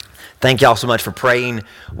Thank y'all so much for praying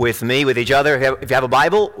with me, with each other. If you have a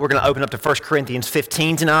Bible, we're going to open up to 1 Corinthians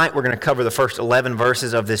 15 tonight. We're going to cover the first 11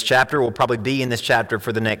 verses of this chapter. We'll probably be in this chapter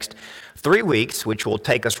for the next 3 weeks, which will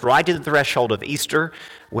take us right to the threshold of Easter,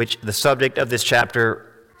 which the subject of this chapter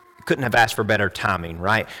couldn't have asked for better timing,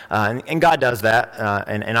 right? And God does that,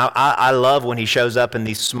 and I love when He shows up in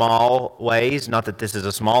these small ways. Not that this is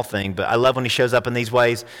a small thing, but I love when He shows up in these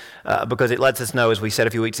ways because it lets us know, as we said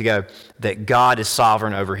a few weeks ago, that God is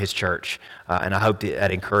sovereign over His church, and I hope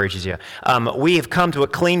that encourages you. We have come to a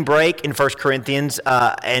clean break in 1 Corinthians,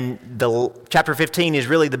 and the chapter 15 is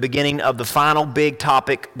really the beginning of the final big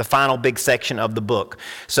topic, the final big section of the book.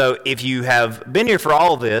 So if you have been here for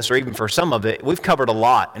all of this, or even for some of it, we've covered a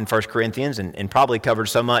lot in 1 Corinthians, and probably covered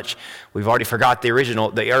so much we've already forgot the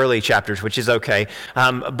early chapters, which is okay.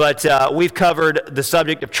 But we've covered the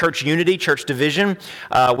subject of church unity, church division.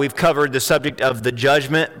 We've covered the subject of the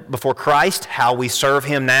judgment before Christ. How we serve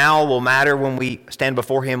Him now will matter when we stand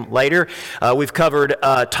before Him later. We've covered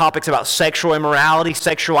topics about sexual immorality,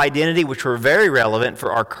 sexual identity, which were very relevant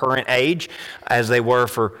for our current age, as they were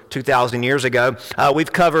for 2,000 years ago.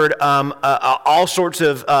 We've covered all sorts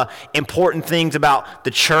of important things about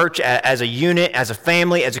the church as a unit, as a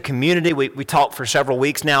family, as a community. We talked for several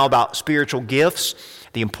weeks now about spiritual gifts,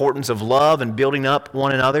 the importance of love and building up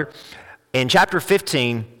one another. In chapter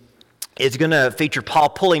 15, it's going to feature Paul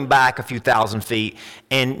pulling back a few thousand feet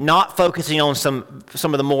and not focusing on some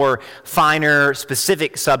of the more finer,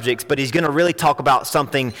 specific subjects, but he's going to really talk about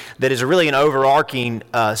something that is really an overarching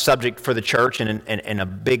subject for the church and a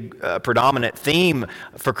big predominant theme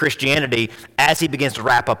for Christianity as he begins to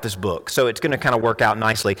wrap up this book. So it's going to kind of work out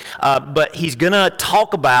nicely. But he's going to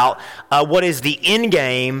talk about what is the end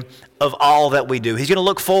game of all that we do. He's going to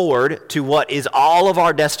look forward to what is all of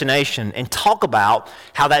our destination and talk about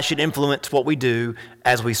how that should influence what we do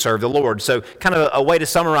as we serve the Lord. So kind of a way to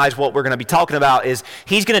summarize what we're going to be talking about is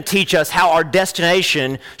he's going to teach us how our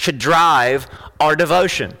destination should drive our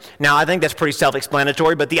devotion. Now, I think that's pretty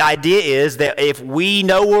self-explanatory, but the idea is that if we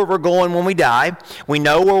know where we're going when we die, we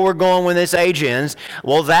know where we're going when this age ends,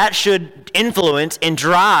 well, that should influence and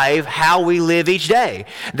drive how we live each day.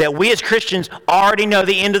 That we as Christians already know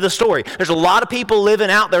the end of the story. There's a lot of people living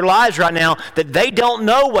out their lives right now that they don't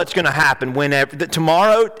know what's going to happen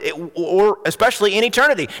tomorrow, or especially in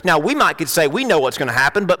eternity. Now, we could say we know what's going to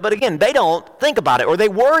happen, but again, they don't think about it or they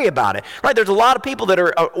worry about it, right? There's a lot of people that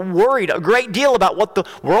are worried a great deal about what the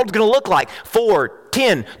world's going to look like 4,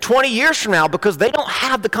 10, 20 years from now because they don't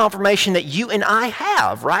have the confirmation that you and I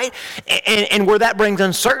have, right? And where that brings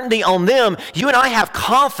uncertainty on them, you and I have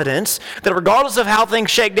confidence that regardless of how things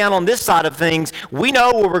shake down on this side of things, we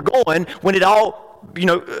know where we're going when it all,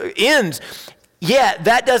 ends. Yeah,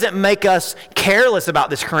 that doesn't make us careless about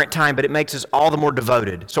this current time, but it makes us all the more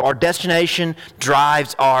devoted. So our destination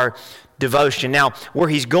drives our devotion. Now, where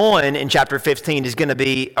he's going in chapter 15 is going to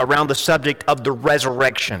be around the subject of the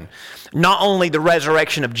resurrection. Not only the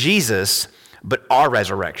resurrection of Jesus, but our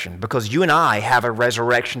resurrection, because you and I have a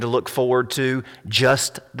resurrection to look forward to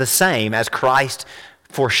just the same as Christ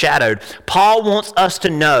foreshadowed. Paul wants us to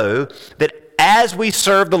know that as we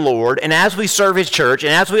serve the Lord and as we serve His church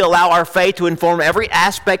and as we allow our faith to inform every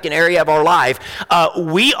aspect and area of our life,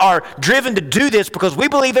 we are driven to do this because we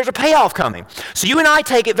believe there's a payoff coming. So you and I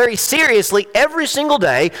take it very seriously every single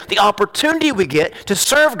day, the opportunity we get to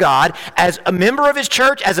serve God as a member of His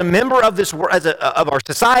church, as a member of this of our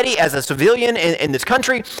society, as a civilian in this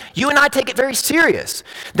country. You and I take it very serious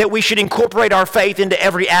that we should incorporate our faith into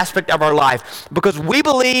every aspect of our life because we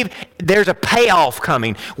believe there's a payoff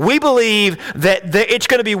coming. We believe that it's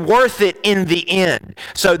going to be worth it in the end.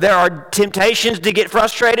 So there are temptations to get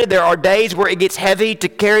frustrated. There are days where it gets heavy to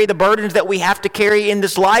carry the burdens that we have to carry in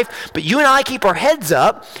this life. But you and I keep our heads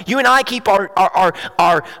up. You and I keep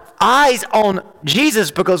our eyes on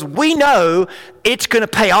Jesus because we know it's going to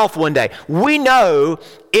pay off one day. We know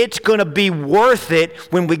it's going to be worth it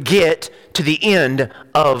when we get to the end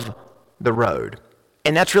of the road.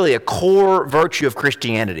 And that's really a core virtue of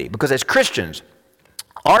Christianity because as Christians,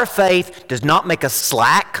 our faith does not make us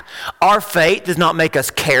slack. Our faith does not make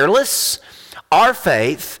us careless. Our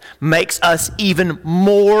faith makes us even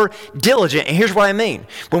more diligent. And here's what I mean.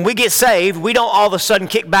 When we get saved, we don't all of a sudden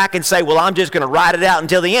kick back and say, well, I'm just going to ride it out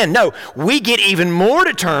until the end. No, we get even more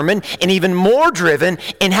determined and even more driven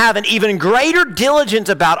and have an even greater diligence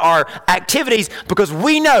about our activities because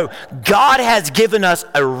we know God has given us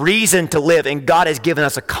a reason to live and God has given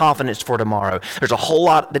us a confidence for tomorrow. There's a whole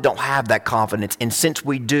lot that don't have that confidence. And since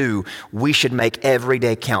we do, we should make every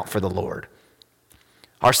day count for the Lord.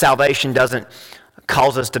 Our salvation doesn't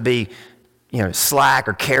cause us to be slack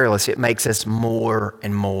or careless, it makes us more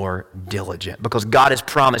and more diligent, because God has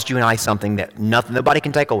promised you and I something that nobody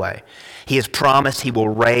can take away. He has promised He will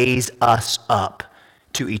raise us up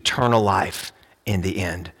to eternal life in the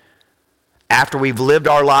end. After we've lived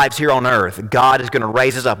our lives here on earth, God is going to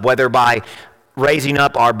raise us up, whether by raising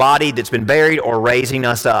up our body that's been buried or raising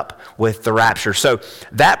us up with the rapture. So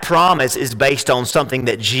that promise is based on something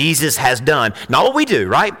that Jesus has done. Not what we do,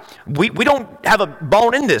 right? We don't have a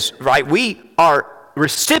bone in this, right? We are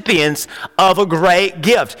recipients of a great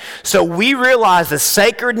gift. So we realize the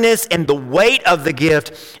sacredness and the weight of the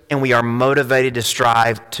gift, and we are motivated to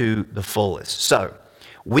strive to the fullest. So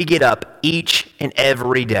we get up each and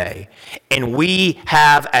every day, and we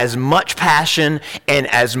have as much passion and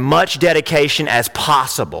as much dedication as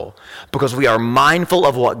possible, because we are mindful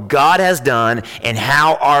of what God has done and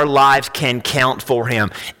how our lives can count for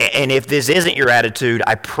Him. And if this isn't your attitude,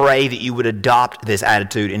 I pray that you would adopt this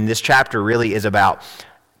attitude. And this chapter really is about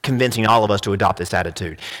convincing all of us to adopt this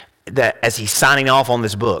attitude. That as he's signing off on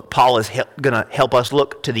this book, Paul is going to help us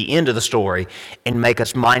look to the end of the story and make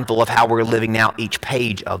us mindful of how we're living now each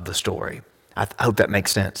page of the story. I hope that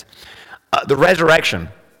makes sense. The resurrection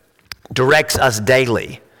directs us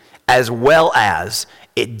daily, as well as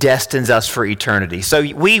it destines us for eternity. So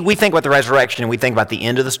we think about the resurrection and we think about the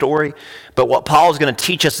end of the story, but what Paul is going to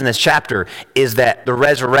teach us in this chapter is that the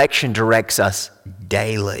resurrection directs us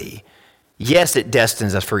daily. Yes, it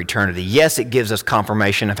destines us for eternity. Yes, it gives us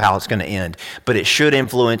confirmation of how it's going to end, but it should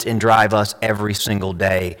influence and drive us every single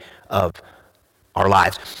day of our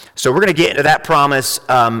lives. So we're going to get into that promise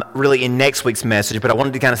really in next week's message, but I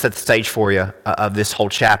wanted to kind of set the stage for you of this whole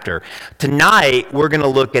chapter. Tonight, we're going to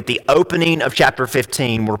look at the opening of chapter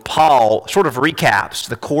 15, where Paul sort of recaps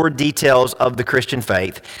the core details of the Christian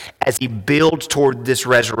faith as he builds toward this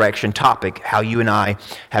resurrection topic, how you and I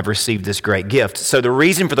have received this great gift. So the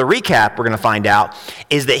reason for the recap, we're going to find out,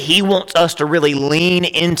 is that he wants us to really lean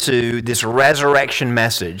into this resurrection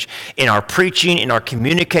message in our preaching, in our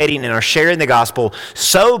communicating, in our sharing the gospel.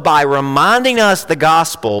 So by reminding us the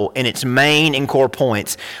gospel in its main and core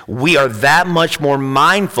points, we are that much more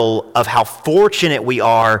mindful of how fortunate we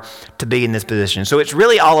are to be in this position. So it's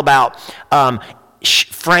really all about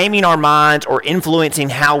framing our minds or influencing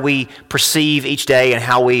how we perceive each day and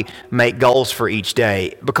how we make goals for each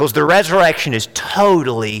day, because the resurrection is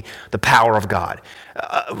totally the power of God.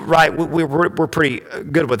 Right, we're pretty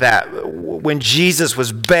good with that. When Jesus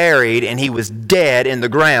was buried and he was dead in the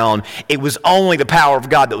ground, it was only the power of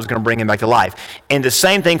God that was going to bring him back to life. And the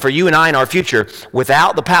same thing for you and I in our future.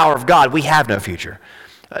 Without the power of God, we have no future.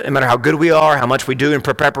 No matter how good we are, how much we do in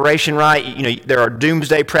preparation, right? There are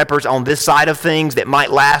doomsday preppers on this side of things that might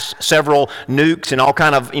last several nukes and all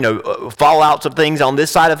kind of, fallouts of things on this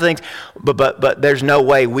side of things. But there's no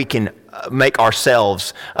way we can make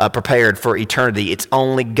ourselves prepared for eternity. It's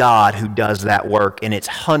only God who does that work, and it's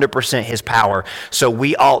 100% His power. So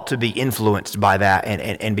we ought to be influenced by that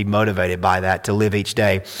and be motivated by that to live each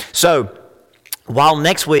day. So while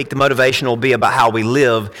next week the motivation will be about how we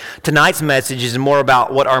live, tonight's message is more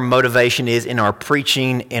about what our motivation is in our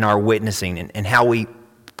preaching and our witnessing, and how we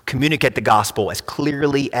communicate the gospel as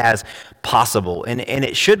clearly as possible. And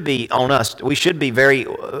it should be on us. We should be very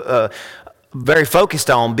focused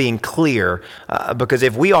on being clear, because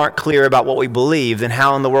if we aren't clear about what we believe, then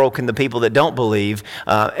how in the world can the people that don't believe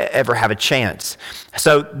ever have a chance?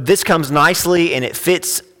 So this comes nicely, and it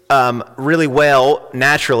fits really well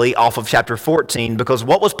naturally off of chapter 14, because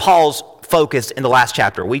what was Paul's focus in the last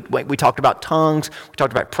chapter? We talked about tongues, we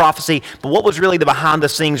talked about prophecy, but what was really the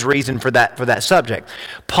behind-the-scenes reason for that subject?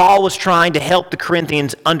 Paul was trying to help the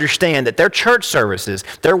Corinthians understand that their church services,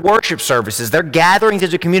 their worship services, their gatherings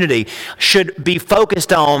as a community should be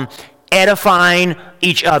focused on edifying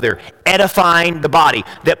each other, edifying the body.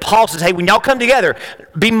 That Paul says, hey, when y'all come together,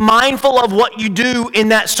 be mindful of what you do in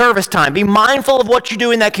that service time. Be mindful of what you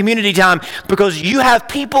do in that community time, because you have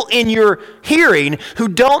people in your hearing who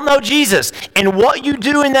don't know Jesus. And what you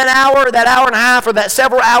do in that hour and a half, or that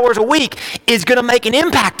several hours a week is going to make an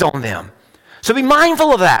impact on them. So be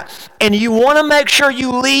mindful of that. And you want to make sure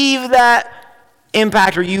you leave that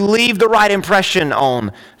impact, or you leave the right impression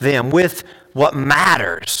on them with what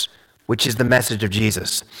matters, which is the message of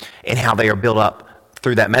Jesus and how they are built up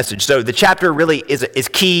through that message. So the chapter really is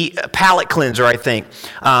key palate cleanser, I think,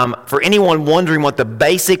 for anyone wondering what the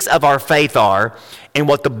basics of our faith are and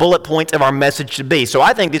what the bullet points of our message should be. So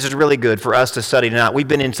I think this is really good for us to study tonight. We've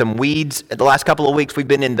been in some weeds the last couple of weeks. We've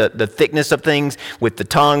been in the thickness of things with the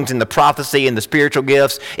tongues and the prophecy and the spiritual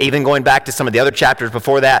gifts, even going back to some of the other chapters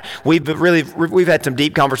before that. We've had some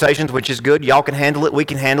deep conversations, which is good. Y'all can handle it. We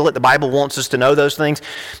can handle it. The Bible wants us to know those things.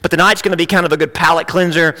 But tonight's going to be kind of a good palate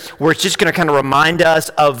cleanser where it's just going to kind of remind us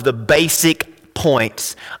of the basic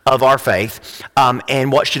points of our faith and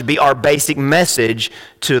what should be our basic message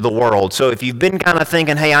to the world. So if you've been kind of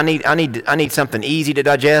thinking, hey, I need something easy to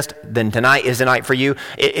digest, then tonight is the night for you.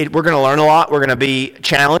 We're going to learn a lot. We're going to be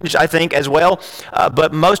challenged, I think, as well.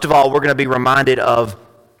 But most of all, we're going to be reminded of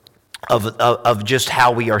just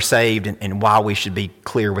how we are saved and why we should be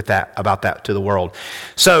clear with that about that to the world.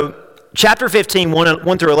 So chapter 15,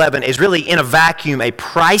 1 through 11, is really in a vacuum a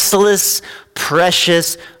priceless,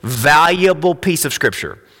 precious, valuable piece of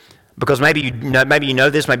Scripture. Because maybe you know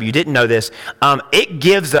this, maybe you didn't know this. It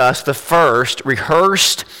gives us the first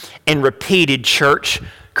rehearsed and repeated church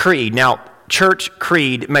creed. Now, church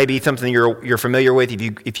creed may be something you're familiar with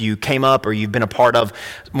if you came up or you've been a part of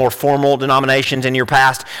more formal denominations in your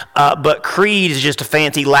past. But creed is just a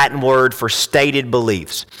fancy Latin word for stated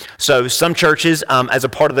beliefs. So some churches, as a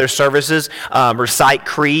part of their services, recite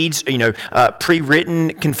creeds, pre-written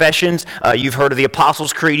confessions. You've heard of the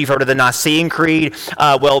Apostles' Creed. You've heard of the Nicene Creed.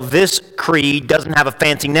 Well, this creed doesn't have a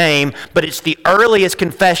fancy name, but it's the earliest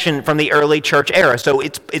confession from the early church era. So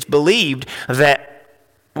it's believed that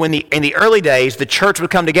in the early days, the church would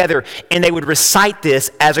come together and they would recite this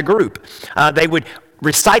as a group. They would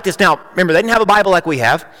recite this. Now, remember, they didn't have a Bible like we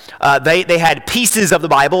have. They had pieces of the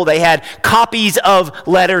Bible. They had copies of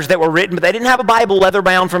letters that were written, but they didn't have a Bible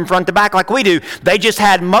leather-bound from front to back like we do. They just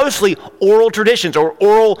had mostly oral traditions or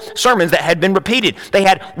oral sermons that had been repeated. They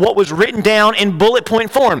had what was written down in bullet point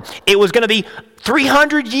form. It was going to be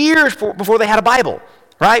 300 years before they had a Bible.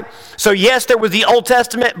 Right? So yes, there was the Old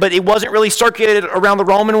Testament, but it wasn't really circulated around the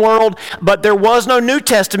Roman world. But there was no New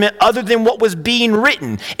Testament other than what was being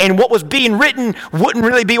written. And what was being written wouldn't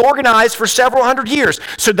really be organized for several hundred years.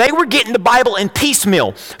 So they were getting the Bible in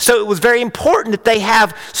piecemeal. So it was very important that they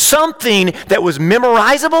have something that was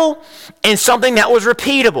memorizable and something that was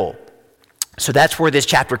repeatable. So that's where this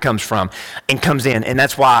chapter comes from and comes in. And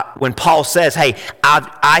that's why when Paul says, hey,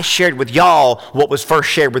 I shared with y'all what was first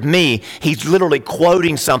shared with me, he's literally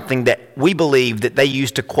quoting something that we believe that they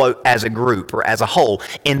used to quote as a group or as a whole.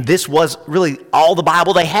 And this was really all the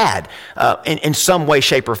Bible they had in some way,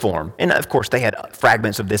 shape, or form. And of course, they had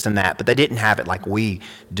fragments of this and that, but they didn't have it like we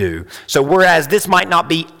do. So whereas this might not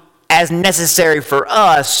be as necessary for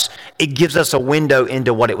us, it gives us a window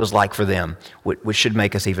into what it was like for them, which should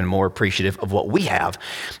make us even more appreciative of what we have.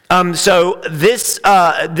 So this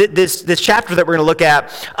chapter that we're going to look at,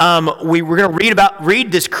 we're going to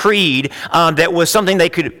read this creed that was something they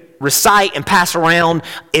could recite and pass around.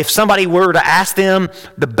 If somebody were to ask them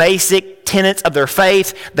the basic tenets of their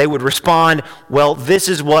faith, they would respond, well, this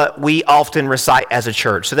is what we often recite as a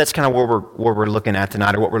church. So that's kind of where we're looking at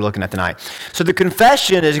tonight, or what we're looking at tonight. So the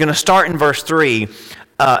confession is going to start in verse 3,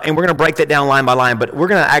 and we're going to break that down line by line, but we're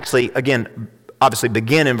going to actually, again, obviously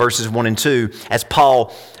begin in verses 1 and 2 as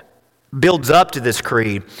Paul builds up to this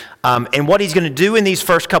creed. And what he's going to do in these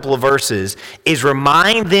first couple of verses is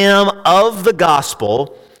remind them of the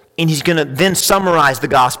gospel, and he's going to then summarize the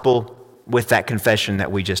gospel with that confession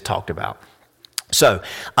that we just talked about. So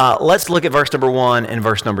let's look at verse number 1 and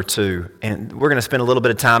verse number 2. And we're going to spend a little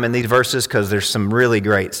bit of time in these verses because there's some really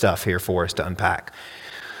great stuff here for us to unpack.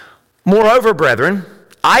 Moreover, brethren,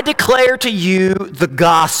 I declare to you the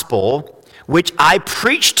gospel which I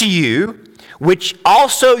preached to you, which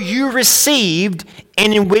also you received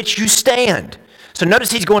and in which you stand. So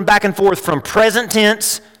notice he's going back and forth from present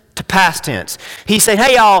tense to past tense. He said,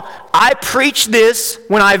 hey y'all, I preached this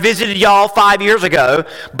when I visited y'all 5 years ago,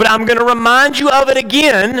 but I'm going to remind you of it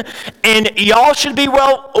again, and y'all should be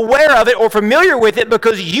well aware of it or familiar with it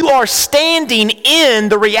because you are standing in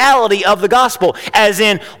the reality of the gospel, as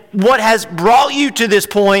in what has brought you to this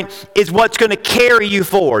point is what's going to carry you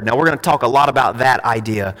forward. Now we're going to talk a lot about that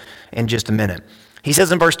idea in just a minute. He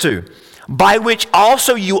says in verse 2, by which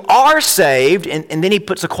also you are saved, and then he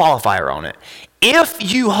puts a qualifier on it.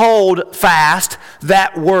 If you hold fast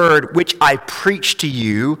that word which I preached to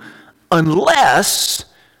you, unless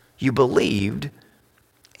you believed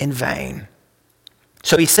in vain.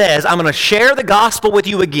 So he says, I'm going to share the gospel with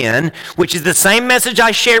you again, which is the same message I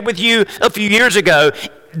shared with you a few years ago.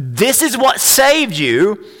 This is what saved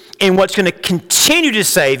you, and what's going to continue to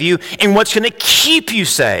save you, and what's going to keep you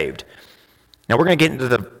saved. Now we're going to get into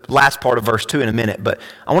the last part of verse 2 in a minute, but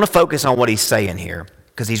I want to focus on what he's saying here.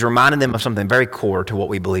 because he's reminding them of something very core to what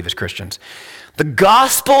we believe as Christians. The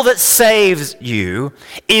gospel that saves you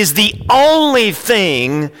is the only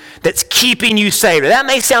thing that's keeping you saved. That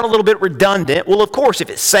may sound a little bit redundant. Well, of course, if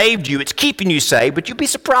it saved you, it's keeping you saved, but you'd be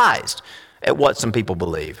surprised at what some people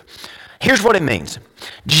believe. Here's what it means.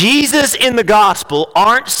 Jesus in the gospel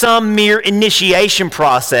aren't some mere initiation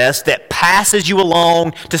process that passes you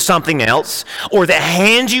along to something else or that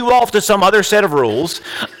hands you off to some other set of rules.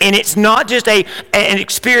 And it's not just an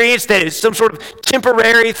experience that is some sort of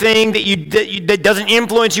temporary thing that doesn't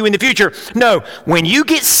influence you in the future. No, when you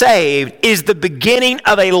get saved is the beginning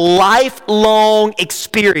of a lifelong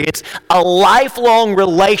experience, a lifelong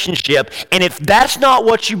relationship. And if that's not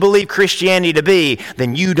what you believe Christianity to be,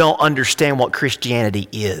 then you don't understand what Christianity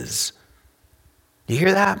is. You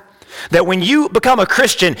hear that? That when you become a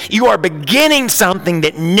Christian, you are beginning something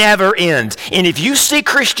that never ends. And if you see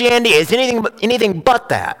Christianity as anything but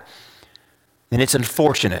that, then it's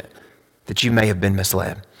unfortunate that you may have been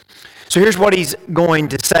misled. So here's what he's going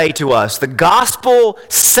to say to us. The gospel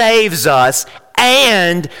saves us,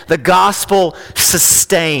 and the gospel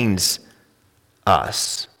sustains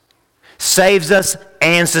us. Saves us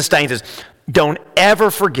and sustains us. Don't ever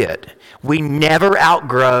forget, we never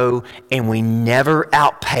outgrow and we never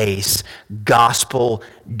outpace gospel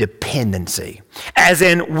dependency. As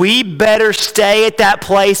in, we better stay at that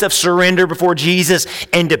place of surrender before Jesus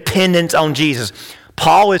and dependence on Jesus.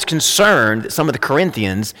 Paul is concerned that some of the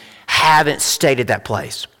Corinthians haven't stayed at that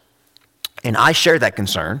place. And I share that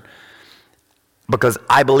concern because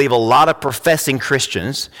I believe a lot of professing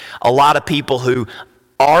Christians, a lot of people who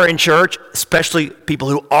are in church, especially people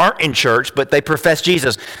who aren't in church, but they profess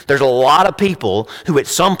Jesus. There's a lot of people who at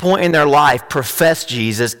some point in their life profess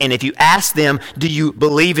Jesus, and if you ask them, do you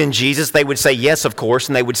believe in Jesus? They would say, yes, of course,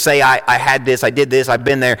 and they would say, I had this, I did this, I've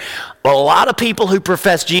been there. But a lot of people who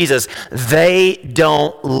profess Jesus, they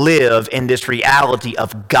don't live in this reality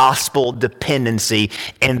of gospel dependency,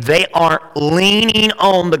 and they aren't leaning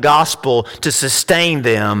on the gospel to sustain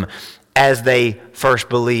them as they first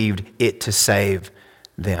believed it to save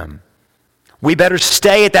them. We better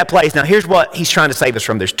stay at that place. Now, here's what he's trying to save us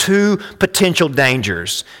from. There's two potential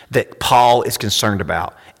dangers that Paul is concerned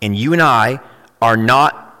about. And you and I are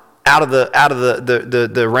not out of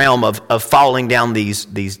the realm of falling down these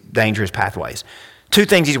dangerous pathways. Two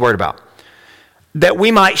things he's worried about. That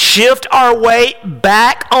we might shift our weight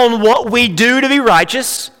back on what we do to be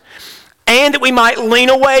righteous, and that we might lean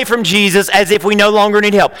away from Jesus as if we no longer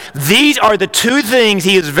need help. These are the two things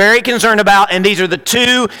he is very concerned about, and these are the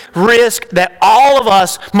two risks that all of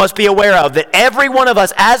us must be aware of, that every one of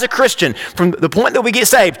us as a Christian, from the point that we get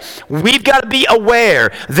saved, we've got to be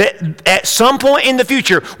aware that at some point in the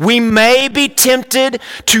future, we may be tempted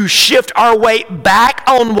to shift our weight back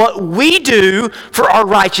on what we do for our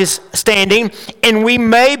righteous standing, and we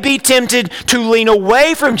may be tempted to lean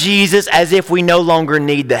away from Jesus as if we no longer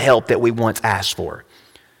need the help that we once asked for.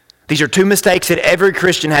 These are two mistakes that every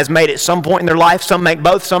Christian has made at some point in their life. Some make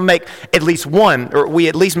both, some make at least one, or we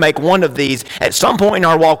at least make one of these at some point in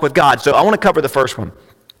our walk with God. So I want to cover the first one.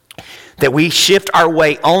 That we shift our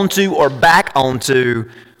way onto or back onto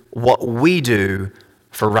what we do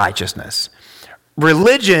for righteousness.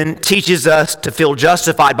 Religion teaches us to feel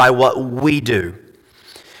justified by what we do,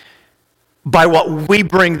 by what we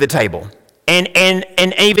bring to the table. And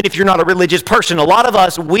even if you're not a religious person, a lot of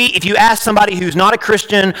us, if you ask somebody who's not a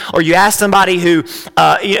Christian, or you ask somebody who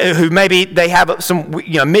maybe they have some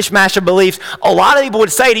mishmash of beliefs, a lot of people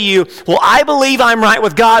would say to you, well, I believe I'm right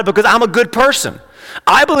with God because I'm a good person.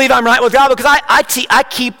 I believe I'm right with God because I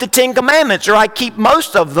keep the 10 Commandments, or I keep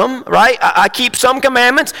most of them, right? I keep some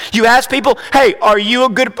commandments. You ask people, hey, are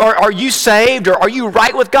you saved, or are you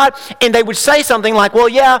right with God? And they would say something like, well,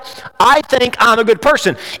 yeah, I think I'm a good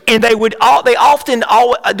person. And they often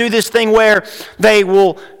do this thing where they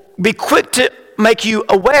will be quick to make you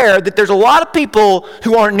aware that there's a lot of people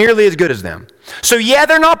who aren't nearly as good as them. So yeah,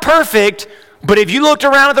 they're not perfect, but if you looked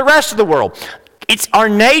around at the rest of the world, it's our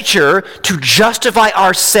nature to justify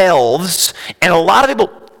ourselves, and a lot of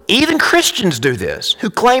people, even Christians do this, who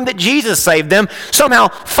claim that Jesus saved them, somehow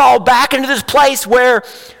fall back into this place where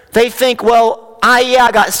they think, well,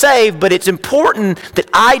 I got saved, but it's important that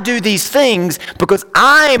I do these things because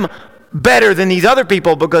I'm better than these other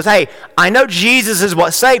people because, hey, I know Jesus is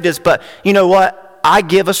what saved us, but you know what? I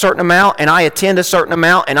give a certain amount, and I attend a certain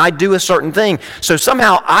amount, and I do a certain thing. So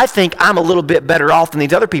somehow I think I'm a little bit better off than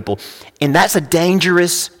these other people. And that's a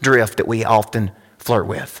dangerous drift that we often flirt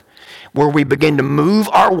with, where we begin to move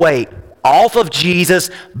our weight off of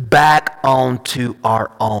Jesus back onto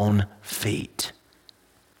our own feet.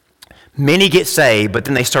 Many get saved, but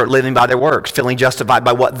then they start living by their works, feeling justified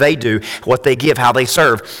by what they do, what they give, how they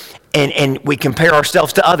serve. And we compare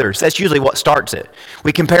ourselves to others. That's usually what starts it.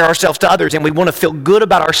 We compare ourselves to others, and we want to feel good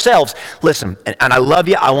about ourselves. Listen, and I love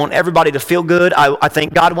you. I want everybody to feel good. I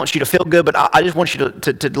think God wants you to feel good, but I just want you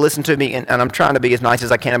to listen to me, and I'm trying to be as nice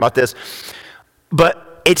as I can about this.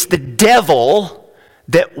 But it's the devil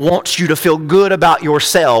that wants you to feel good about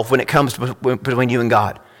yourself when it comes between you and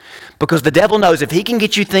God. Because the devil knows if he can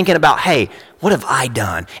get you thinking about, hey, what have I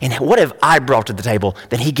done? And what have I brought to the table?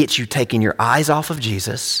 Then he gets you taking your eyes off of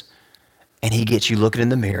Jesus, and he gets you looking in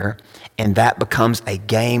the mirror, and that becomes a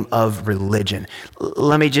game of religion.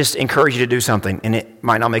 Let me just encourage you to do something, and it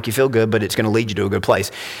might not make you feel good, but it's going to lead you to a good place.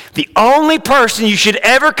 The only person you should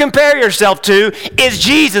ever compare yourself to is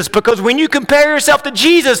Jesus, because when you compare yourself to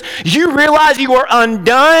Jesus, you realize you are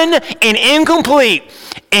undone and incomplete,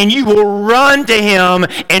 and you will run to him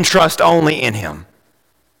and trust only in him.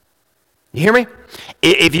 You hear me?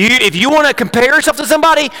 If you want to compare yourself to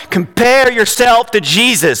somebody, compare yourself to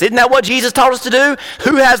Jesus. Isn't that what Jesus taught us to do?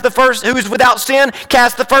 Who's without sin,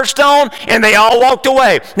 cast the first stone, and they all walked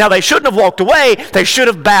away. Now, they shouldn't have walked away. They should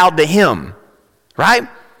have bowed to him, right?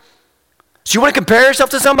 So you want to compare yourself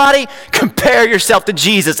to somebody? Compare yourself to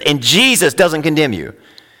Jesus, and Jesus doesn't condemn you.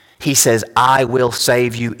 He says, I will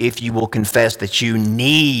save you if you will confess that you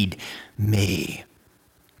need me.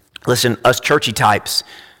 Listen, us churchy types,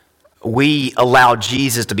 we allow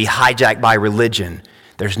Jesus to be hijacked by religion.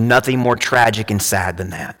 There's nothing more tragic and sad than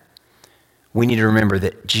that. We need to remember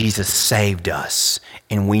that Jesus saved us,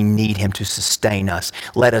 and we need him to sustain us.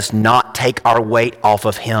 Let us not take our weight off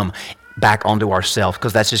of him back onto ourselves,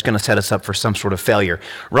 because that's just going to set us up for some sort of failure.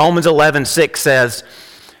 Romans 11:6 says,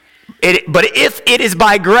 but if it is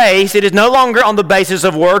by grace, it is no longer on the basis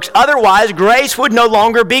of works. Otherwise, grace would no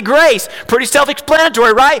longer be grace. Pretty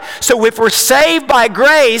self-explanatory, right? So if we're saved by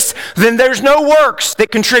grace, then there's no works that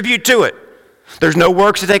contribute to it. There's no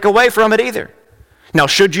works to take away from it either. Now,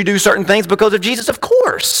 should you do certain things because of Jesus? Of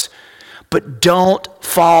course. But don't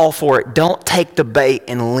fall for it. Don't take the bait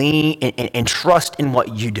and lean and trust in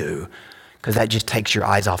what you do, because that just takes your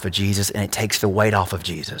eyes off of Jesus, and it takes the weight off of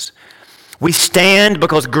Jesus. We stand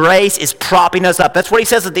because grace is propping us up. That's what he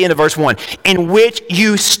says at the end of verse 1. In which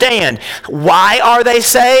you stand. Why are they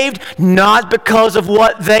saved? Not because of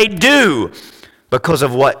what they do, because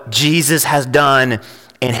of what Jesus has done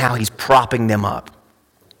and how he's propping them up.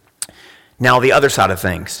 Now, the other side of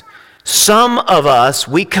things. Some of us,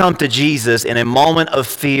 we come to Jesus in a moment of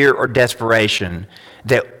fear or desperation,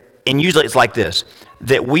 and usually it's like this,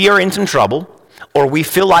 that we are in some trouble, or we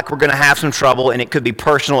feel like we're going to have some trouble, and it could be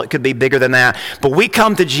personal, it could be bigger than that. But we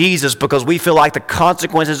come to Jesus because we feel like the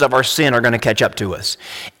consequences of our sin are going to catch up to us.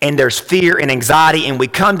 And there's fear and anxiety, and we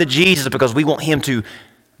come to Jesus because we want him to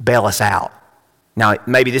bail us out. Now,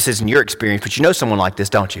 maybe this isn't your experience, but you know someone like this,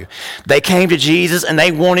 don't you? They came to Jesus and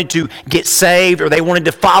they wanted to get saved, or they wanted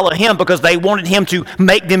to follow him because they wanted him to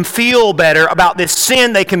make them feel better about this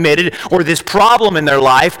sin they committed or this problem in their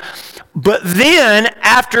life. But then,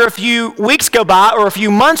 after a few weeks go by or a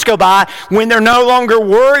few months go by, when they're no longer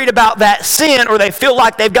worried about that sin or they feel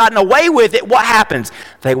like they've gotten away with it, what happens?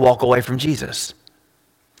 They walk away from Jesus.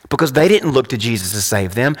 Because they didn't look to Jesus to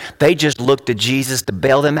save them. They just looked to Jesus to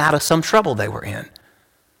bail them out of some trouble they were in.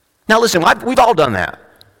 Now listen, we've all done that.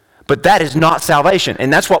 But that is not salvation.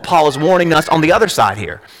 And that's what Paul is warning us on the other side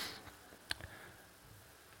here.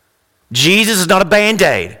 Jesus is not a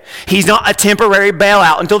Band-Aid. He's not a temporary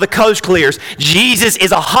bailout until the coast clears. Jesus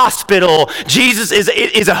is a hospital. Jesus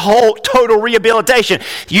is a whole total rehabilitation.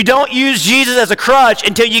 You don't use Jesus as a crutch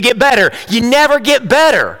until you get better. You never get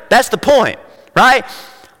better. That's the point, right?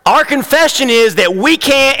 Our confession is that we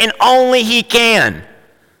can't and only he can.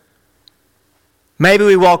 Maybe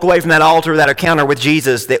we walk away from that altar, that encounter with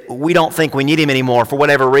Jesus, that we don't think we need him anymore for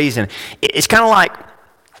whatever reason. It's kind of like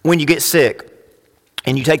when you get sick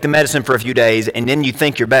and you take the medicine for a few days and then you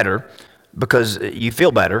think you're better because you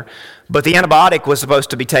feel better. But the antibiotic was supposed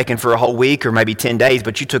to be taken for a whole week or maybe 10 days,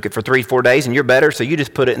 but you took it for 3-4 days and you're better, so you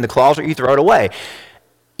just put it in the closet or you throw it away.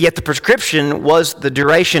 Yet the prescription was the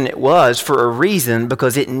duration it was for a reason,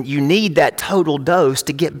 because you need that total dose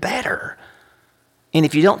to get better. And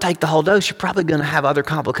if you don't take the whole dose, you're probably going to have other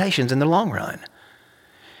complications in the long run.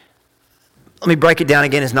 Let me break it down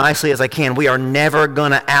again as nicely as I can. We are never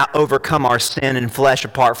going to overcome our sin and flesh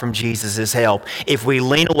apart from Jesus' help. If we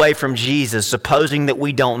lean away from Jesus, supposing that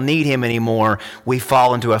we don't need him anymore, we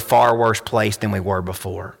fall into a far worse place than we were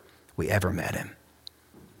before we ever met him.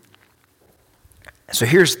 So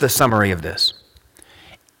here's the summary of this.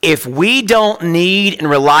 If we don't need and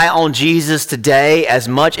rely on Jesus today as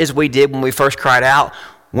much as we did when we first cried out,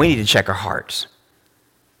 we need to check our hearts.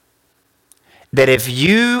 that if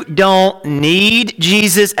you don't need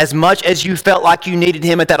Jesus as much as you felt like you needed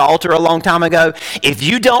him at that altar a long time ago, if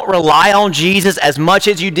you don't rely on Jesus as much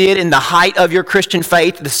as you did in the height of your Christian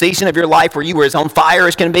faith, the season of your life where you were as on fire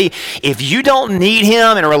as can be, if you don't need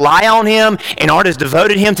him and rely on him and aren't as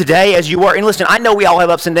devoted to him today as you were, and listen, I know we all have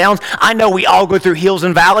ups and downs. I know we all go through hills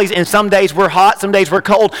and valleys, and some days we're hot, some days we're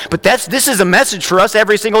cold, but this is a message for us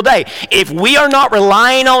every single day. If we are not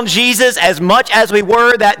relying on Jesus as much as we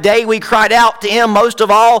were that day we cried out to him most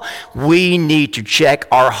of all, we need to check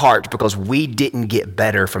our hearts because we didn't get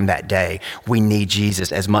better from that day. We need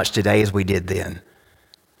Jesus as much today as we did then.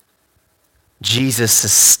 Jesus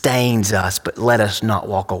sustains us, but let us not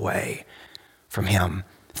walk away from him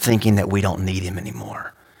thinking that we don't need him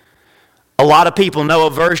anymore. A lot of people know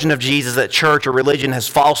a version of Jesus that church or religion has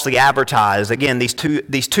falsely advertised. Again, these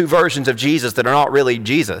two versions of Jesus that are not really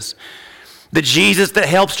Jesus. The Jesus that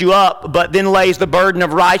helps you up, but then lays the burden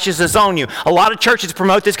of righteousness on you. A lot of churches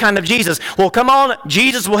promote this kind of Jesus. Well, come on,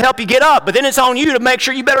 Jesus will help you get up, but then it's on you to make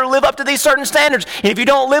sure you better live up to these certain standards. And if you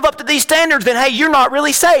don't live up to these standards, then hey, you're not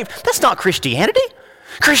really saved. That's not Christianity.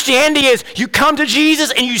 Christianity is you come to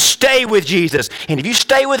Jesus and you stay with Jesus. And if you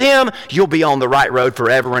stay with him, you'll be on the right road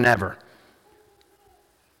forever and ever.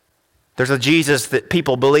 There's a Jesus that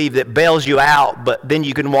people believe that bails you out, but then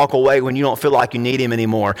you can walk away when you don't feel like you need him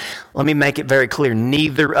anymore. Let me make it very clear.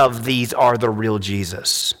 Neither of these are the real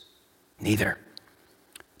Jesus. Neither.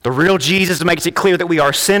 The real Jesus makes it clear that we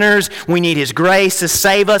are sinners. We need his grace to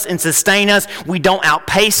save us and sustain us. We don't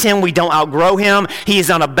outpace him. We don't outgrow him. He is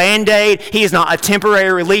not a Band-Aid. He is not a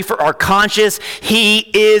temporary relief for our conscience. He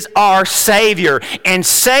is our Savior. And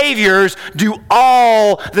Saviors do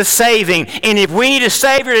all the saving. And if we need a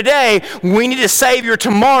Savior today, we need a Savior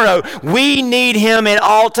tomorrow. We need him at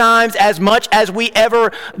all times as much as we ever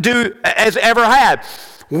have.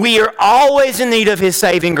 We are always in need of his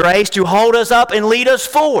saving grace to hold us up and lead us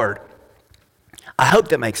forward. I hope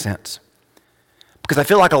that makes sense. Because I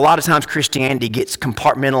feel like a lot of times Christianity gets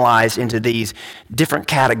compartmentalized into these different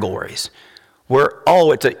categories. Where,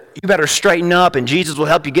 you better straighten up and Jesus will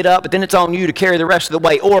help you get up, but then it's on you to carry the rest of the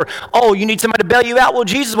way. Or, you need somebody to bail you out. Well,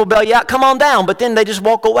 Jesus will bail you out. Come on down. But then they just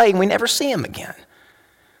walk away and we never see him again.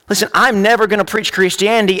 Listen, I'm never going to preach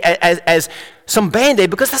Christianity as some Band-Aid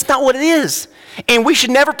because that's not what it is. And we should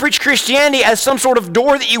never preach Christianity as some sort of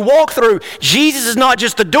door that you walk through. Jesus is not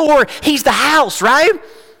just the door, he's the house, right?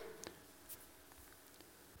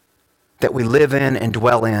 That we live in and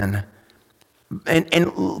dwell in.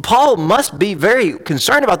 And Paul must be very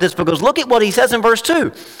concerned about this because look at what he says in verse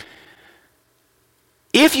 2.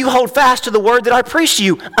 If you hold fast to the word that I preached to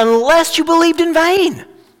you, unless you believed in vain.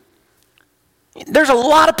 There's a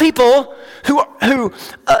lot of people who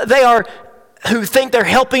think they're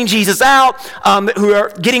helping Jesus out, who are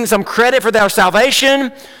getting some credit for their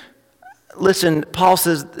salvation. Listen, Paul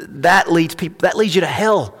says that leads you to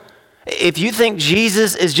hell. If you think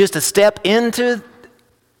Jesus is just a step into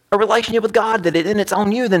a relationship with God, and it's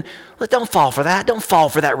on you, then don't fall for that. Don't fall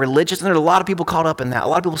for that religious. And there's a lot of people caught up in that. A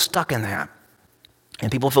lot of people stuck in that. And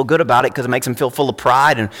people feel good about it because it makes them feel full of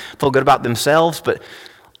pride and feel good about themselves. But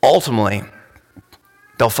ultimately,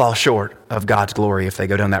 they'll fall short of God's glory if they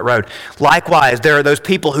go down that road. Likewise, there are those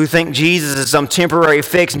people who think Jesus is some temporary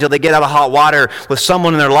fix until they get out of hot water with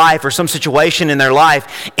someone in their life or some situation in their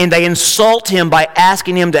life, and they insult him by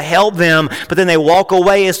asking him to help them, but then they walk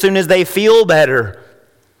away as soon as they feel better.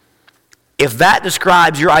 If that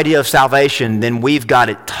describes your idea of salvation, then we've got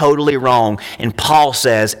it totally wrong. And Paul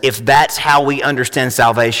says, if that's how we understand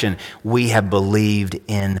salvation, we have believed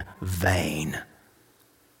in vain.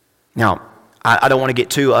 Now, I don't want to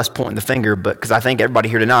get to us pointing the finger, but because I think everybody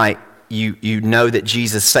here tonight, you know that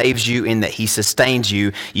Jesus saves you and that he sustains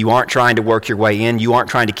you. You aren't trying to work your way in. You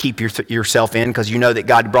aren't trying to keep yourself in because you know that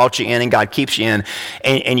God brought you in and God keeps you in.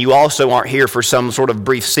 And you also aren't here for some sort of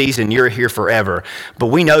brief season. You're here forever. But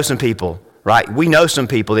we know some people, right? We know some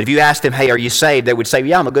people that if you ask them, hey, are you saved? They would say,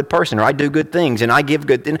 yeah, I'm a good person, or I do good things, and I give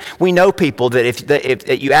good things. We know people that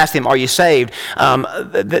if you ask them, are you saved?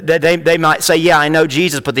 They might say, yeah, I know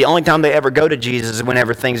Jesus, but the only time they ever go to Jesus is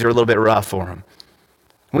whenever things are a little bit rough for them.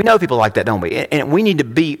 We know people like that, don't we? And we need to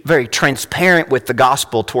be very transparent with the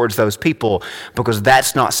gospel towards those people because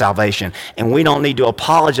that's not salvation. And we don't need to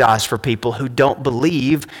apologize for people who don't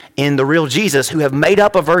believe in the real Jesus, who have made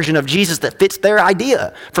up a version of Jesus that fits their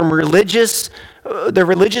idea from their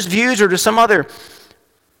religious views or to some other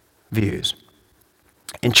views.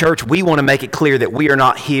 In church, we want to make it clear that we are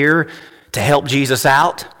not here to help Jesus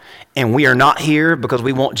out. And we are not here because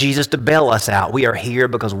we want Jesus to bail us out. We are here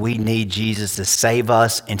because we need Jesus to save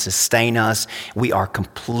us and sustain us. We are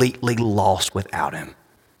completely lost without him.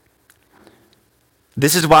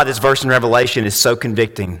 This is why this verse in Revelation is so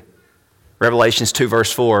convicting. Revelations 2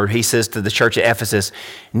 verse 4, he says to the church at Ephesus,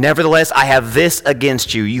 "Nevertheless, I have this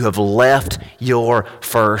against you. You have left your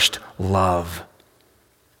first love."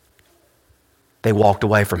 They walked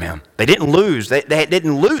away from him. They didn't lose. They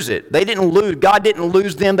didn't lose it. They didn't lose. God didn't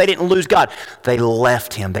lose them. They didn't lose God. They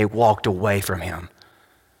left him. They walked away from him.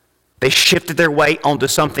 They shifted their weight onto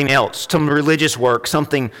something else, some religious work,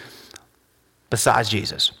 something besides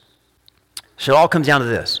Jesus. So it all comes down to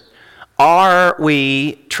this. Are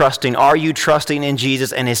you trusting in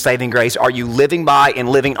Jesus and his saving grace? Are you living by and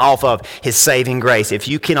living off of his saving grace? If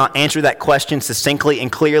you cannot answer that question succinctly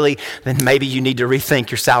and clearly, then maybe you need to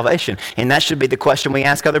rethink your salvation. And that should be the question we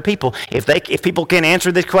ask other people. If people can't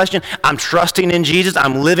answer this question, I'm trusting in Jesus,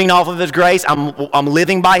 I'm living off of his grace, I'm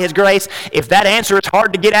living by his grace. If that answer is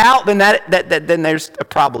hard to get out, then then there's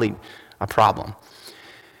probably a problem.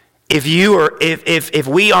 If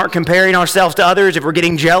we aren't comparing ourselves to others, if we're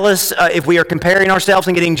getting jealous, if we are comparing ourselves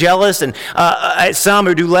and getting jealous and at some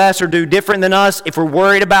who do less or do different than us, if we're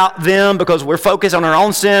worried about them because we're focused on our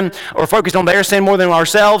own sin or focused on their sin more than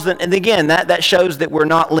ourselves, then, and again, that shows that we're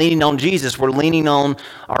not leaning on Jesus, we're leaning on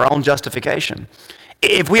our own justification.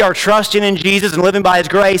 If we are trusting in Jesus and living by his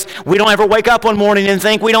grace, we don't ever wake up one morning and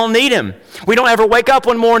think we don't need him. We don't ever wake up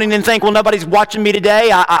one morning and think, well, nobody's watching me today.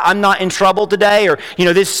 I'm not in trouble today. Or,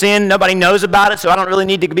 this sin, nobody knows about it, so I don't really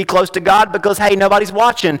need to be close to God because, hey, nobody's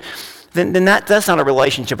watching. Then that's not a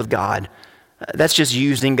relationship with God. That's just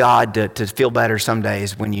using God to feel better some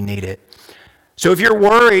days when you need it. So if you're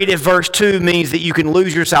worried if verse 2 means that you can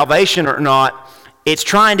lose your salvation or not, it's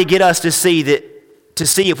trying to get us to see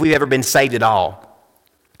if we've ever been saved at all.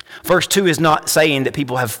 Verse 2 is not saying that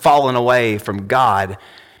people have fallen away from God.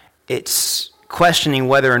 It's questioning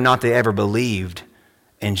whether or not they ever believed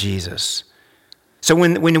in Jesus. So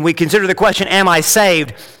when we consider the question, am I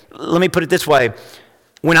saved? Let me put it this way.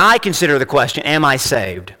 When I consider the question, am I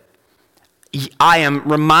saved? I am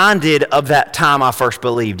reminded of that time I first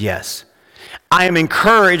believed, yes. I am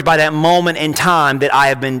encouraged by that moment in time that I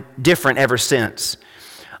have been different ever since.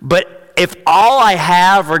 But if all I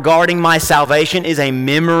have regarding my salvation is a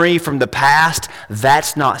memory from the past,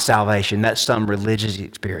 that's not salvation. That's some religious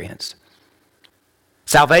experience.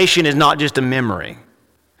 Salvation is not just a memory.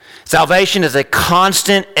 Salvation is a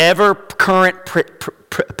constant, ever-current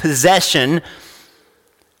possession,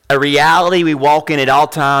 a reality we walk in at all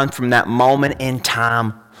times from that moment in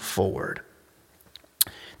time forward.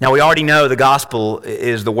 Now, we already know the gospel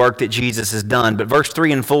is the work that Jesus has done, but verse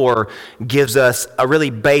 3 and 4 gives us a really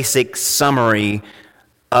basic summary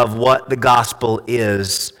of what the gospel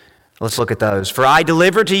is. Let's look at those. For I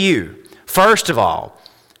delivered to you, first of all,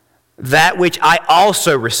 that which I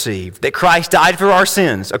also received, that Christ died for our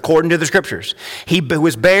sins, according to the Scriptures. He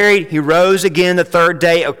was buried, he rose again the third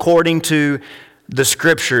day, according to the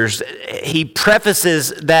Scriptures. He prefaces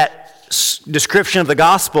that description of the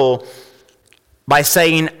gospel by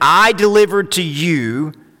saying, I delivered to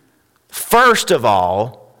you, first of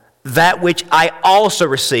all, that which I also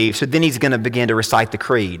received. So then he's going to begin to recite the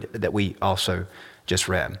creed that we also just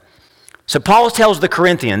read. So Paul tells the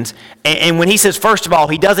Corinthians, and when he says first of all,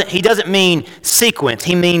 he doesn't mean sequence,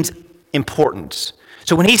 he means importance.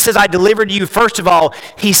 So when he says, I delivered to you, first of all,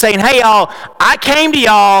 he's saying, hey, y'all, I came to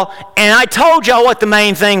y'all and I told y'all what the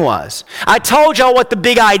main thing was. I told y'all what the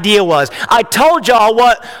big idea was. I told y'all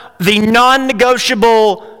what the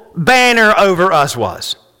non-negotiable banner over us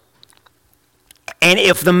was. And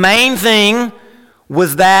if the main thing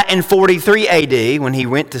was that in 43 AD when he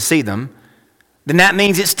went to see them, then that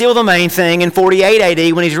means it's still the main thing in 48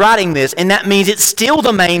 AD when he's writing this, and that means it's still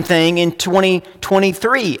the main thing in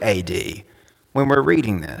 2023 AD. When we're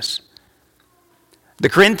reading this. The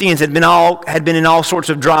Corinthians had been in all sorts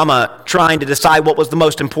of drama trying to decide what was the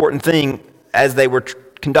most important thing as they were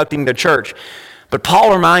conducting their church. But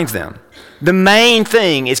Paul reminds them, the main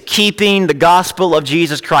thing is keeping the gospel of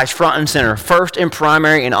Jesus Christ front and center, first and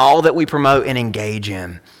primary in all that we promote and engage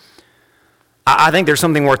in. I think there's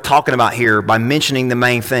something worth talking about here by mentioning the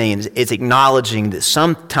main thing. It's acknowledging that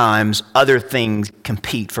sometimes other things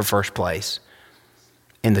compete for first place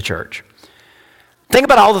in the church. Think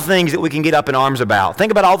about all the things that we can get up in arms about.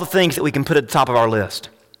 Think about all the things that we can put at the top of our list.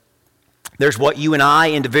 There's what you and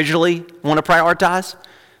I individually want to prioritize.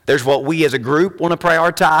 There's what we as a group want to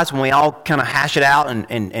prioritize when we all kind of hash it out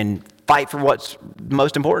and fight for what's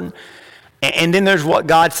most important. And then there's what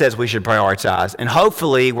God says we should prioritize. And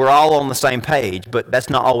hopefully we're all on the same page, but that's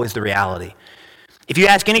not always the reality. If you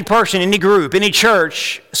ask any person, any group, any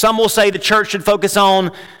church, some will say the church should focus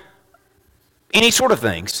on any sort of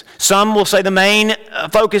things. Some will say the main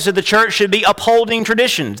focus of the church should be upholding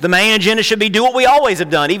traditions. The main agenda should be do what we always have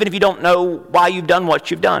done, even if you don't know why you've done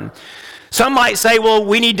what you've done. Some might say, well,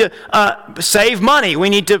 we need to save money. We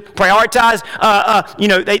need to prioritize,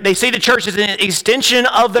 they see the church as an extension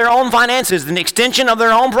of their own finances, an extension of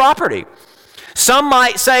their own property. Some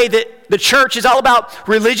might say that the church is all about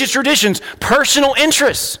religious traditions, personal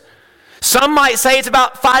interests. Some might say it's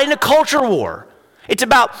about fighting a culture war. It's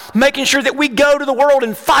about making sure that we go to the world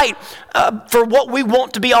and fight for what we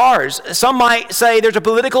want to be ours. Some might say there's a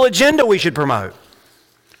political agenda we should promote.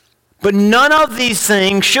 But none of these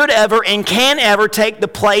things should ever and can ever take the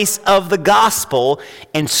place of the gospel,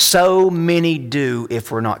 and so many do if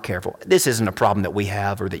we're not careful. This isn't a problem that we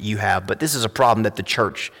have or that you have, but this is a problem that the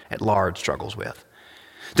church at large struggles with.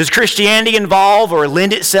 Does Christianity involve or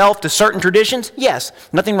lend itself to certain traditions? Yes,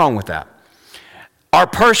 nothing wrong with that. Are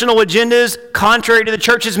personal agendas contrary to the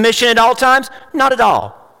church's mission at all times? Not at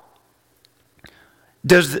all.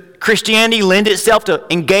 Does Christianity lend itself to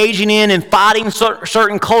engaging in and fighting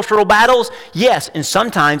certain cultural battles? Yes, and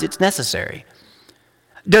sometimes it's necessary.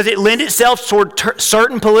 Does it lend itself toward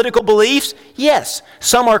certain political beliefs? Yes,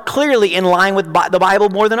 some are clearly in line with the Bible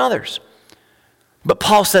more than others. But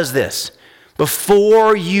Paul says this: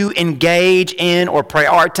 before you engage in or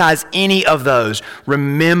prioritize any of those,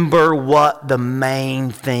 remember what the main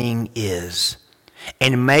thing is.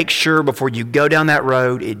 And make sure before you go down that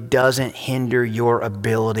road, it doesn't hinder your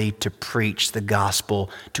ability to preach the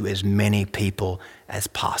gospel to as many people as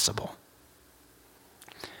possible.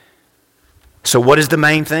 So what is the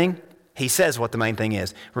main thing? He says what the main thing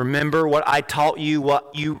is. Remember what I taught you,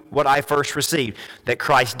 what I first received. That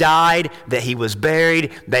Christ died, that he was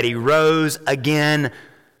buried, that he rose again.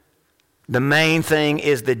 The main thing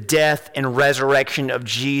is the death and resurrection of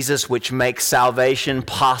Jesus, which makes salvation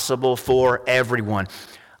possible for everyone.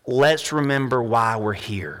 Let's remember why we're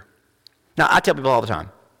here. Now, I tell people all the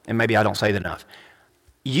time, and maybe I don't say it enough,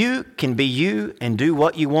 you can be you and do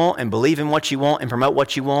what you want and believe in what you want and promote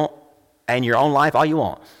what you want and your own life all you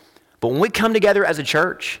want. But when we come together as a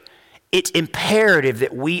church, it's imperative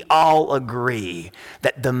that we all agree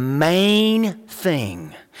that the main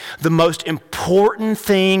thing, the most important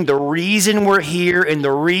thing, the reason we're here and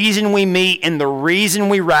the reason we meet and the reason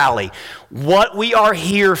we rally, what we are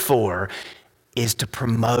here for is to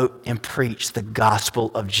promote and preach the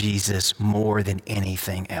gospel of Jesus more than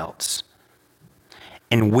anything else.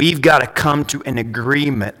 And we've got to come to an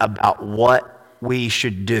agreement about what we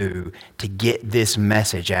should do to get this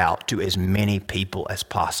message out to as many people as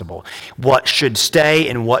possible. What should stay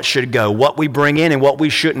and what should go. What we bring in and what we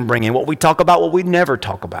shouldn't bring in. What we talk about, what we never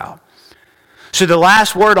talk about. So the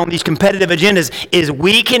last word on these competitive agendas is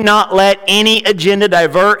we cannot let any agenda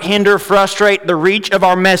divert, hinder, frustrate the reach of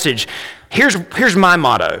our message. Here's my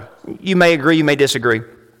motto. You may agree, you may disagree.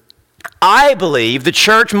 I believe the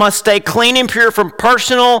church must stay clean and pure from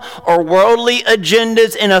personal or worldly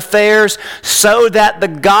agendas and affairs so that the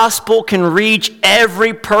gospel can reach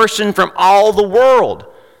every person from all the world.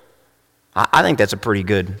 I think that's a pretty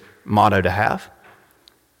good motto to have.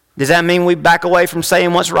 Does that mean we back away from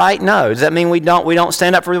saying what's right? No. Does that mean we don't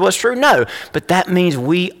stand up for what's true? No. But that means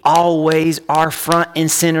we always are front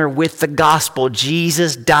and center with the gospel.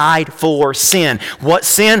 Jesus died for sin. What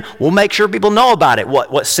sin? We'll make sure people know about it,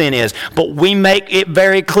 what sin is. But we make it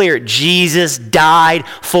very clear. Jesus died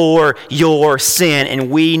for your sin.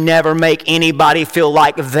 And we never make anybody feel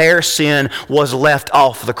like their sin was left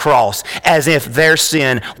off the cross, as if their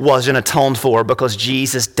sin wasn't atoned for, because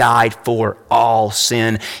Jesus died for all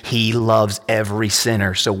sin. He loves every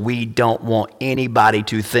sinner, so we don't want anybody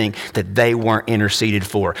to think that they weren't interceded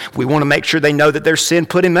for. We want to make sure they know that their sin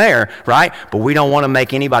put him there, right? But we don't want to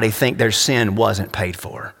make anybody think their sin wasn't paid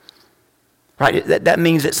for. Right? That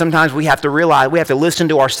means that sometimes we have to realize, we have to listen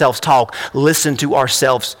to ourselves talk, listen to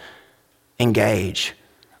ourselves engage.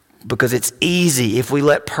 Because it's easy if we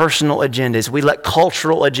let personal agendas, we let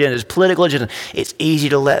cultural agendas, political agendas, it's easy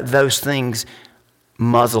to let those things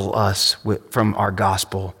muzzle us from our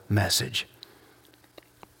gospel message.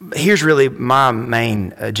 Here's really my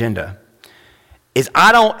main agenda, is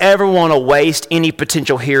I don't ever want to waste any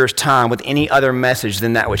potential hearer's time with any other message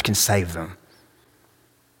than that which can save them.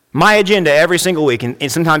 My agenda every single week,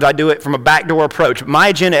 and sometimes I do it from a backdoor approach, but my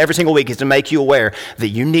agenda every single week is to make you aware that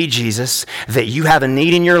you need Jesus, that you have a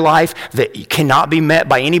need in your life that cannot be met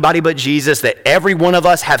by anybody but Jesus, that every one of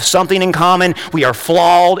us have something in common. We are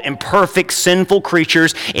flawed, imperfect, sinful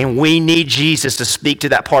creatures, and we need Jesus to speak to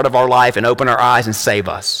that part of our life and open our eyes and save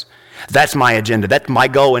us. That's my agenda. That's my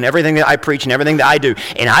goal in everything that I preach and everything that I do.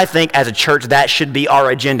 And I think as a church, that should be our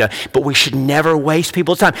agenda. But we should never waste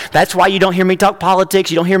people's time. That's why you don't hear me talk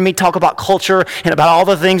politics. You don't hear me talk about culture and about all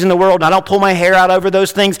the things in the world. And I don't pull my hair out over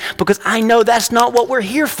those things because I know that's not what we're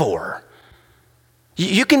here for.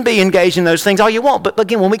 You can be engaged in those things all you want. But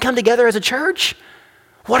again, when we come together as a church,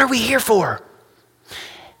 what are we here for?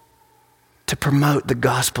 To promote the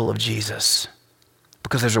gospel of Jesus,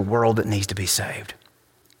 because there's a world that needs to be saved.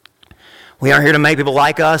 We aren't here to make people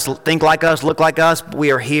like us, think like us, look like us.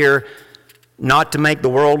 We are here not to make the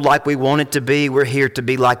world like we want it to be. We're here to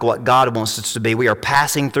be like what God wants us to be. We are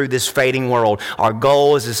passing through this fading world. Our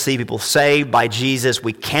goal is to see people saved by Jesus.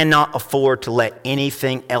 We cannot afford to let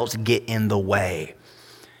anything else get in the way.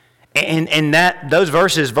 And those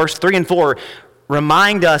verses, verse 3 and 4,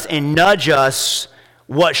 remind us and nudge us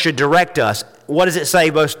what should direct us. What does it say,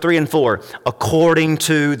 verse 3 and 4? According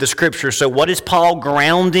to the Scriptures. So what is Paul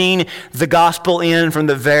grounding the gospel in from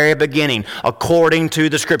the very beginning? According to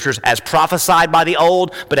the Scriptures, as prophesied by the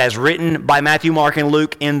old, but as written by Matthew, Mark, and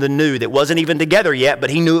Luke in the new. That wasn't even together yet, but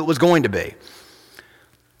he knew it was going to be.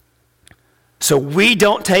 So we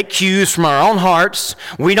don't take cues from our own hearts.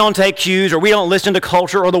 We don't take cues, or we don't listen to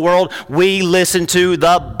culture or the world. We listen to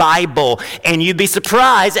the Bible. And you'd be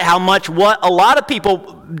surprised at how much what a lot of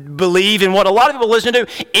people believe and what a lot of people listen to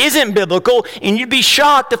isn't biblical, and you'd be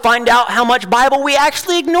shocked to find out how much Bible we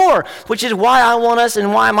actually ignore, which is why I want us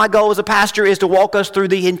and why my goal as a pastor is to walk us through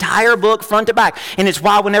the entire book front to back. And it's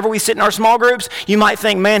why whenever we sit in our small groups, you might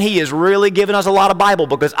think, man, he is really giving us a lot of Bible,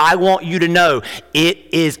 because I want you to know it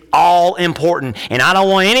is all important. And I don't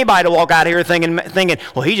want anybody to walk out here thinking,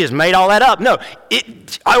 well, he just made all that up. No,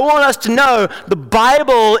 I want us to know the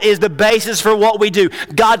Bible is the basis for what we do.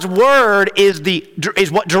 God's word is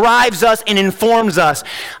what drives us and informs us.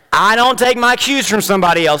 I don't take my cues from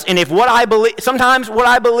somebody else. And if sometimes what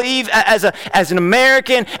I believe as an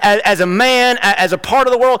American, as a man, as a part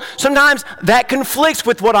of the world, sometimes that conflicts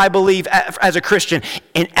with what I believe as a Christian.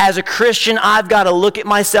 And as a Christian, I've got to look at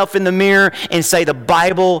myself in the mirror and say the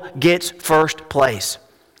Bible gets first place.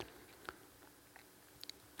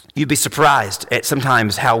 You'd be surprised at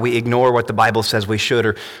sometimes how we ignore what the Bible says we should,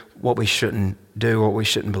 or what we shouldn't do, or what we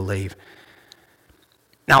shouldn't believe.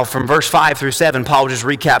 Now, from verse 5 through 7, Paul just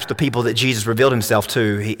recaps the people that Jesus revealed himself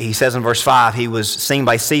to. He says in verse 5, he was seen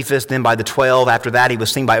by Cephas, then by the 12. After that, he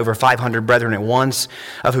was seen by over 500 brethren at once,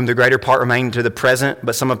 of whom the greater part remain to the present,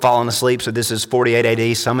 but some have fallen asleep. So this is 48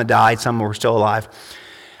 AD. Some had died, some were still alive.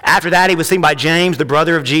 After that, he was seen by James, the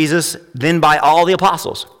brother of Jesus, then by all the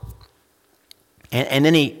apostles. And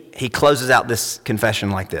then he closes out this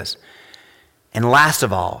confession like this. And last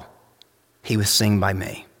of all, he was seen by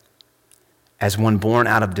me, as one born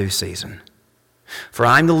out of due season. For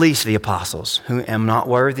I am the least of the apostles, who am not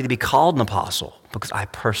worthy to be called an apostle, because I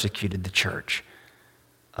persecuted the church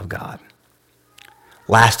of God.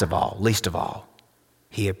 Last of all, least of all,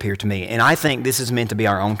 he appeared to me. And I think this is meant to be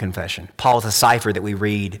our own confession. Paul's a cipher that we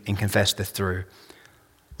read and confess this through.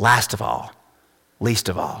 Last of all, least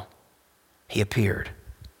of all, he appeared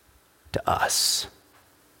to us.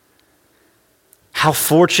 How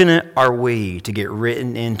fortunate are we to get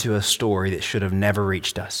written into a story that should have never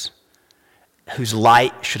reached us, whose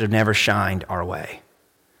light should have never shined our way.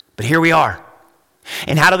 But here we are.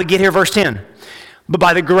 And how did we get here? Verse 10. But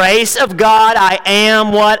by the grace of God, I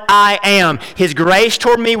am what I am. His grace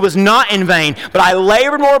toward me was not in vain, but I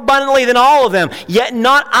labored more abundantly than all of them. Yet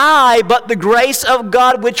not I, but the grace of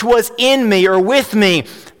God which was in me, or with me.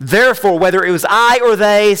 Therefore, whether it was I or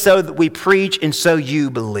they, so that we preach, and so you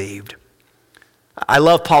believed. I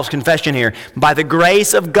love Paul's confession here. By the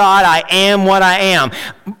grace of God, I am what I am.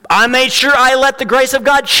 I made sure I let the grace of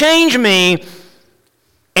God change me,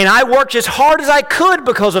 and I worked as hard as I could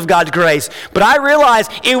because of God's grace. But I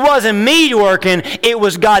realized it wasn't me working, it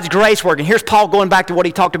was God's grace working. Here's Paul going back to what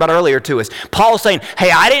he talked about earlier to us. Paul's saying, hey,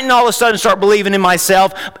 I didn't all of a sudden start believing in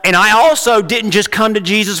myself, and I also didn't just come to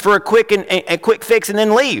Jesus for a quick fix and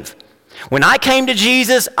then leave. When I came to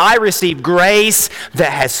Jesus, I received grace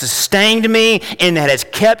that has sustained me and that has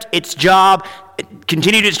kept its job,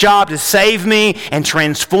 continued its job to save me and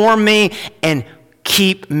transform me and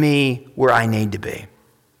keep me where I need to be.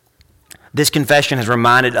 This confession has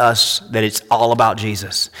reminded us that it's all about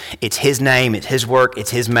Jesus. It's His name, it's His work,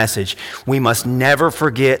 it's His message. We must never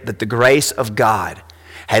forget that the grace of God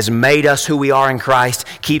has made us who we are in Christ,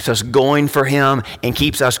 keeps us going for Him, and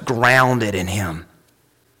keeps us grounded in Him.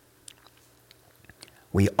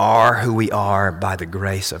 We are who we are by the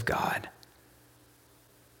grace of God.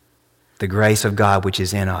 The grace of God which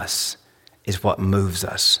is in us is what moves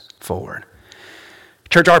us forward.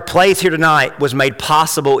 Church, our place here tonight was made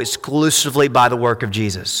possible exclusively by the work of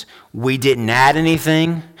Jesus. We didn't add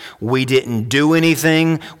anything. We didn't do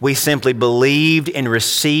anything. We simply believed and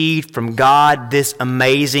received from God this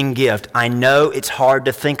amazing gift. I know it's hard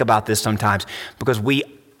to think about this sometimes because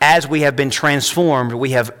as we have been transformed, we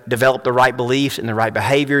have developed the right beliefs and the right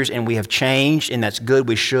behaviors, and we have changed, and that's good,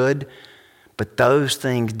 we should. But those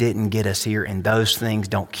things didn't get us here, and those things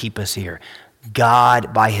don't keep us here.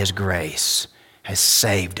 God, by His grace, has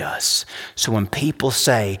saved us. So when people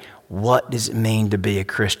say, what does it mean to be a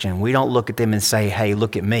Christian? We don't look at them and say, hey,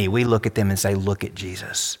 look at me. We look at them and say, look at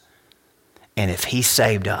Jesus. And if He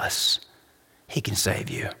saved us, He can save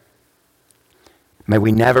you. May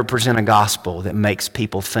we never present a gospel that makes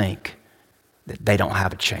people think that they don't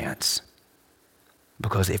have a chance.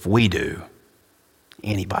 Because if we do,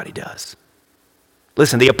 anybody does.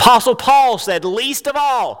 Listen, the Apostle Paul said, least of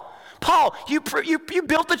all, Paul, you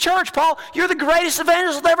built the church, Paul. You're the greatest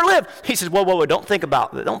evangelist that ever lived. He says, whoa, don't think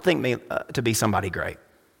me to be somebody great.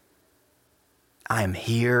 I am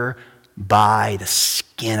here by the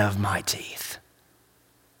skin of my teeth,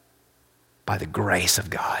 by the grace of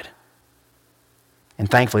God. And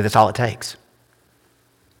thankfully, that's all it takes.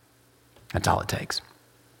 That's all it takes.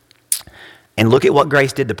 And look at what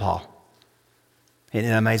grace did to Paul. Isn't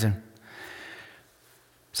it amazing?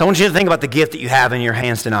 So I want you to think about the gift that you have in your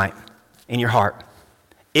hands tonight, in your heart.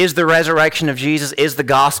 Is the resurrection of Jesus, is the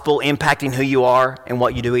gospel impacting who you are and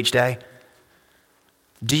what you do each day?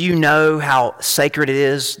 Do you know how sacred it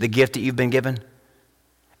is, the gift that you've been given?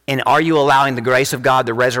 And are you allowing the grace of God,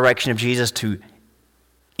 the resurrection of Jesus, to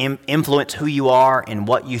influence who you are and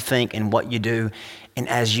what you think and what you do? And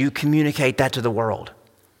as you communicate that to the world,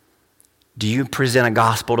 do you present a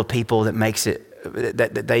gospel to people that makes it,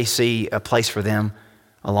 that they see a place for them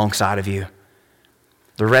alongside of you?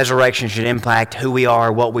 The resurrection should impact who we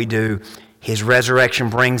are, what we do. His resurrection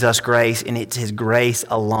brings us grace, and it's His grace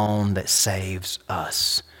alone that saves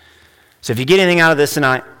us. So if you get anything out of this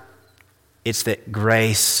tonight, it's that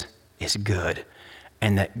grace is good,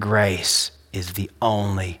 and that grace is the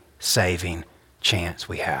only saving chance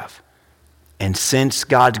we have. And since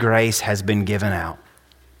God's grace has been given out,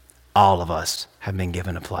 all of us have been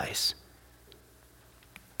given a place.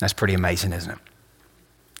 That's pretty amazing, isn't it?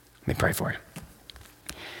 Let me pray for you.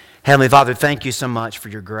 Heavenly Father, thank you so much for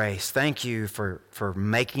your grace. Thank you for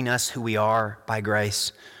making us who we are by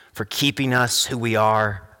grace, for keeping us who we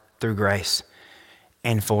are through grace,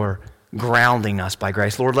 and for grounding us by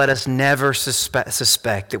grace. Lord, let us never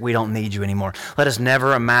suspect that we don't need you anymore. Let us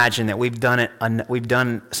never imagine that we've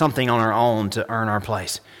done something on our own to earn our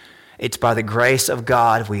place. It's by the grace of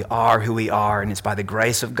God we are who we are, and it's by the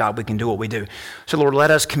grace of God we can do what we do. So Lord, let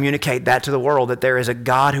us communicate that to the world, that there is a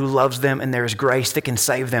God who loves them and there is grace that can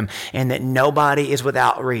save them, and that nobody is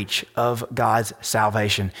without reach of God's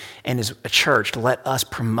salvation. And as a church, let us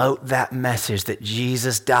promote that message that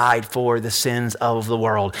Jesus died for the sins of the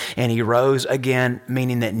world, and He rose again,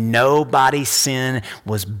 meaning that nobody's sin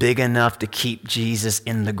was big enough to keep Jesus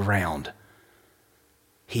in the ground.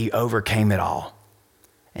 He overcame it all.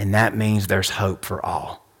 And that means there's hope for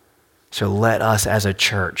all. So let us as a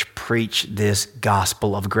church preach this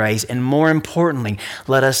gospel of grace. And more importantly,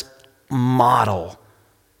 let us model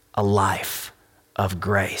a life of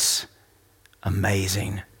grace.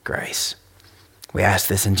 Amazing grace. We ask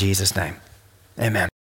this in Jesus' name. Amen.